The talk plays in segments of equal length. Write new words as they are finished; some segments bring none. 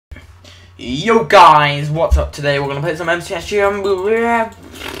Yo guys, what's up today? We're gonna play some MCSG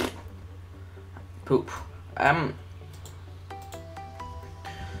poop.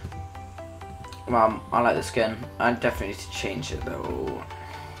 Well, I like the skin. I definitely need to change it though.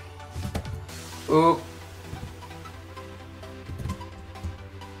 Ooh.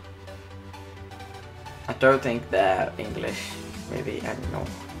 I don't think they're English. Maybe, I don't know.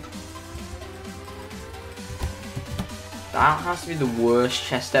 That has to be the worst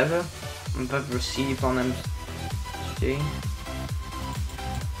chest ever I've ever received on MCSG.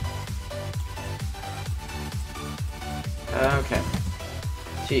 Okay.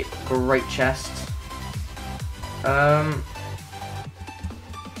 See, great chest.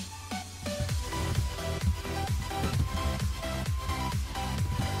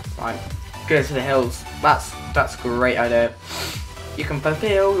 Right, go to the hills. That's a great idea. You can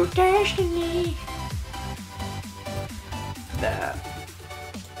fulfill your destiny. There.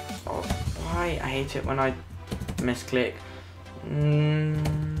 Oh, why? I hate it when I misclick.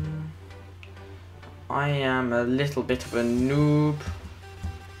 I am a little bit of a noob.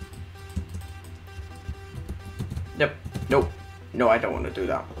 Yep. Nope. No, I don't want to do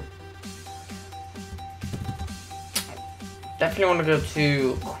that. Definitely want to go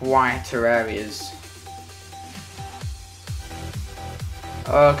to quieter areas.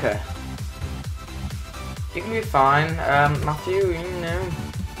 Okay. You can be fine, Matthew, you know,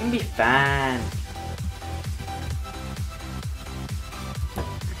 you can be fine.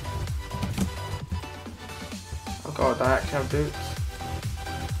 Oh god, I actually have boots.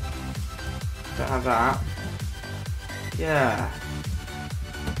 Don't have that. Yeah.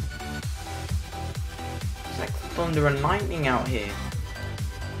 It's like thunder and lightning out here.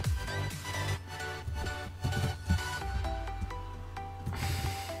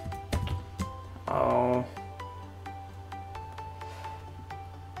 Oh.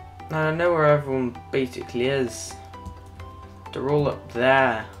 I know where everyone basically is. They're all up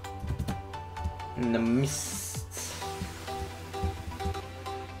there. In the mist.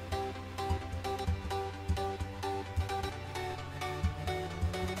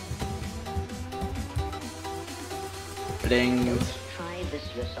 Bling. Try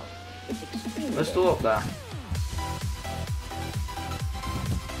this yourself. It's extremely They're still up there.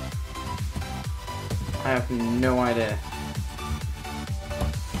 I have no idea.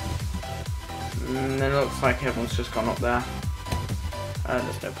 It looks like everyone's just gone up there.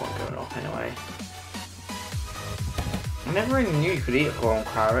 There's no point going up anyway. I never really knew you could eat grown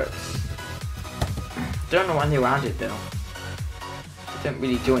carrots. Don't know when they were added though. They don't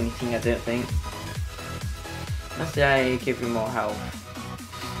really do anything, I don't think. Unless they give you more health.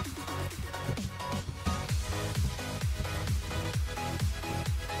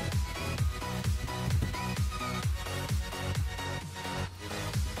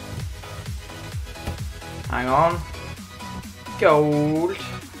 Hang on. Gold.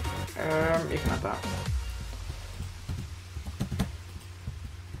 You can have that.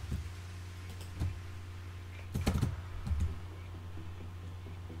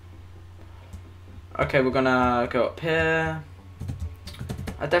 Okay, we're gonna go up here.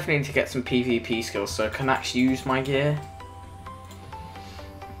 I definitely need to get some PvP skills so I can actually use my gear.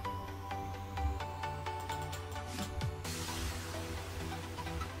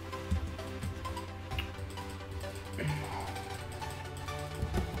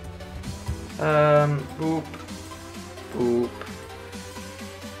 Boop. Boop.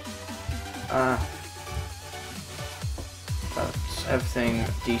 That's everything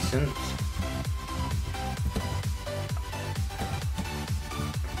decent.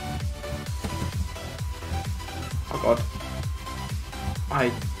 Oh god.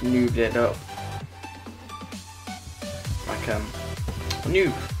 I noobed it up. Like, a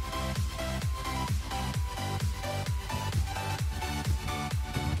noob.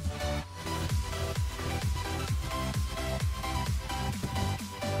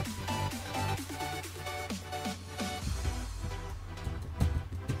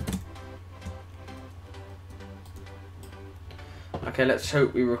 Okay, let's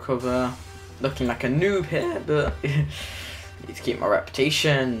hope we recover. Looking like a noob here, but I need to keep my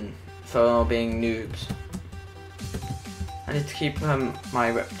reputation for being noobs. I need to keep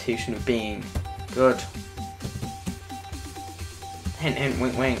my reputation of being good. Hint, hint,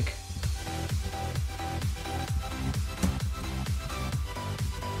 wink, wink.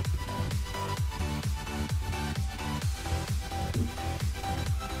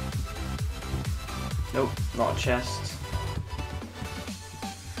 Nope, not a chest.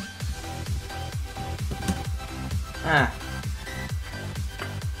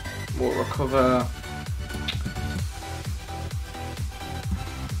 We'll recover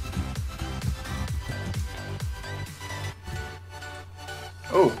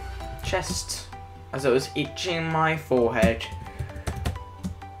Oh, chest. As it was itching my forehead.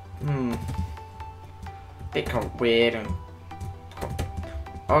 Bit kind of weird and...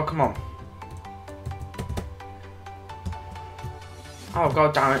 Oh, come on. Oh,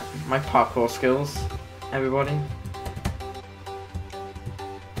 god damn it. My parkour skills, everybody.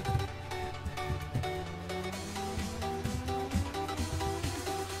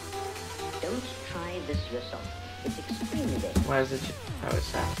 Don't try this yourself. It's extremely dangerous. Where's the... Oh,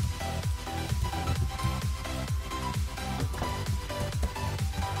 it's there.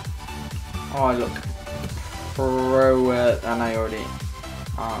 Oh, I look pro and I already...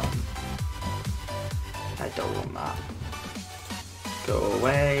 I don't want that. Go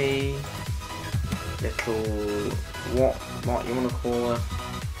away. Little... What you want to call her?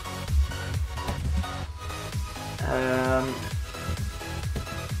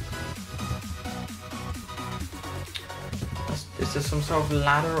 Is there some sort of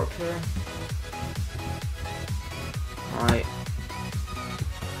ladder up here? Right.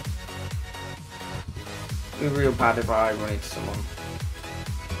 It'd be real bad if I run into someone.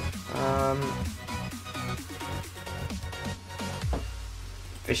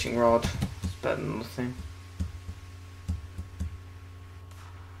 Fishing rod. It's better than nothing.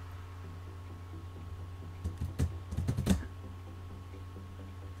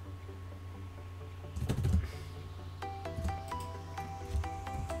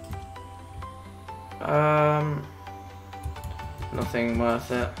 Nothing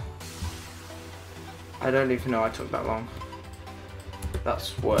worth it. I don't even know I took that long.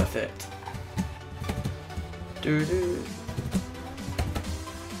 That's worth it. Doo-doo.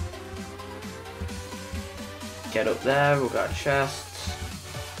 Get up there, we've got a chest.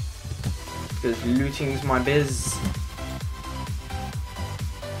 Because looting's my biz.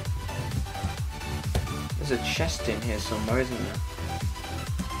 There's a chest in here somewhere, isn't there?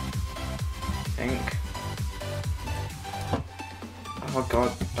 I think. Oh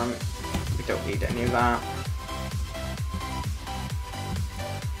god, damn it. We don't need any of that.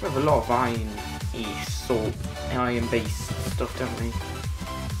 We have a lot of iron-based stuff, don't we?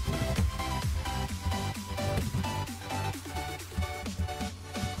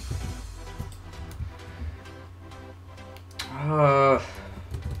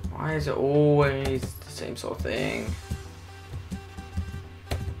 Why is it always the same sort of thing?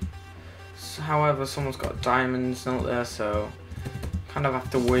 So, however, someone's got diamonds out there, so kind of have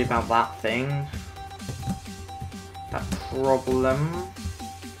to worry about that thing. That problem.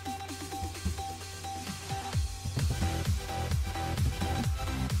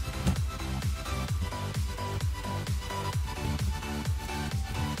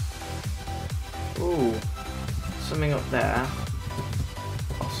 Ooh, something up there.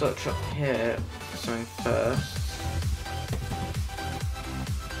 I'll search up here for something first.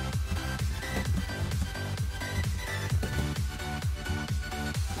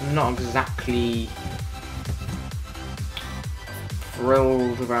 I'm not exactly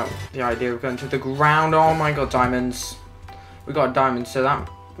thrilled about the idea of going to the ground. Oh my god, diamonds. We got diamonds, so that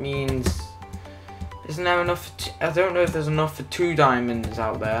means... Isn't there enough... I don't know if there's enough for 2 diamonds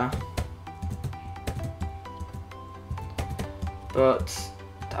out there. But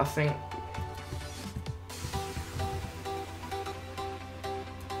I think...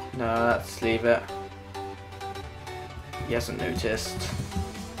 No, let's leave it. He hasn't noticed.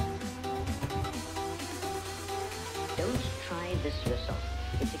 Don't try this yourself.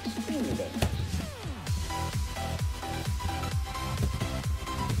 It's extremely dangerous.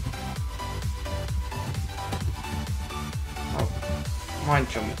 Oh, my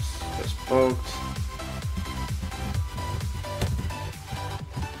jump's just bugged.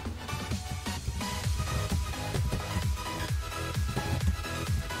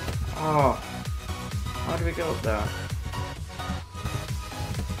 Oh, how do we go up there?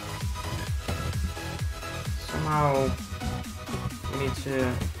 Somehow we need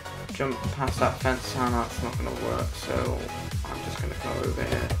to jump past that fence and that's not going to work, so I'm just going to go over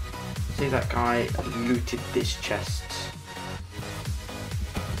here. See, that guy looted this chest.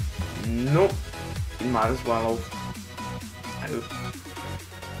 Nope, you might as well. Oh.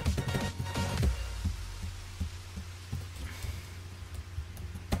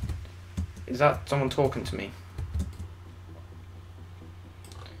 Is that someone talking to me?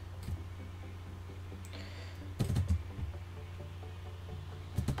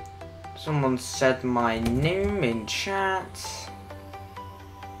 Someone said my name in chat. So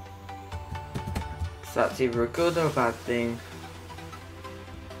that's either a good or a bad thing.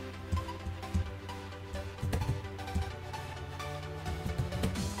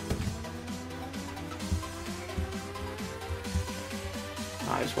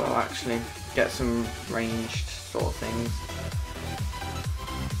 Might as well actually get some ranged sort of things.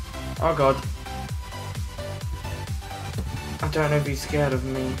 Oh god. I don't know if he's scared of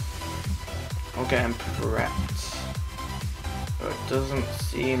me. I'll get him prepped. But it doesn't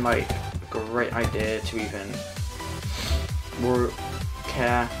seem like a great idea to even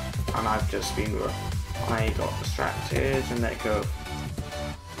care. And I've just been... I got distracted and let go.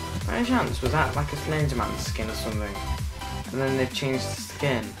 By any chance, was that like a Slenderman skin or something? And then they've changed the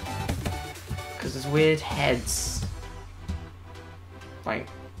skin. Because there's weird heads. Like...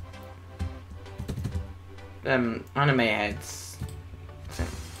 anime heads.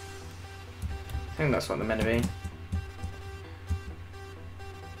 I think that's what they're meant to be.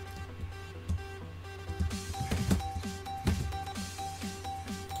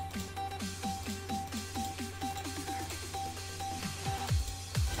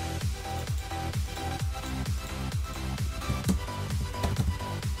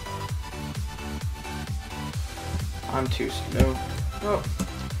 I'm too slow. Oh.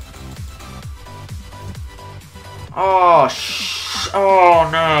 Oh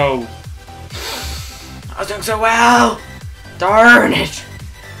no! I was doing so well! Darn it!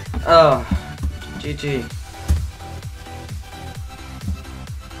 Oh, GG.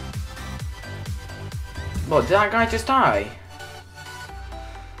 What, did that guy just die?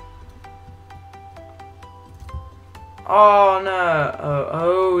 Oh no!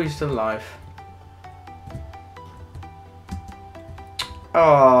 Oh, he's still alive.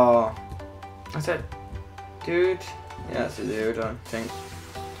 Oh, that's it, dude. Yeah, that's a dude, I think.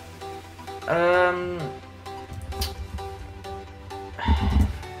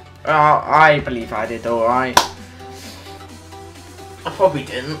 I believe I did alright. I probably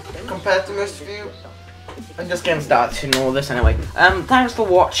didn't compared to most of you. I'm just getting started to all this anyway. Thanks for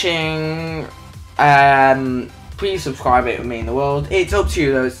watching. Please subscribe, it would mean the world. It's up to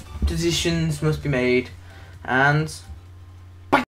you, those decisions must be made, and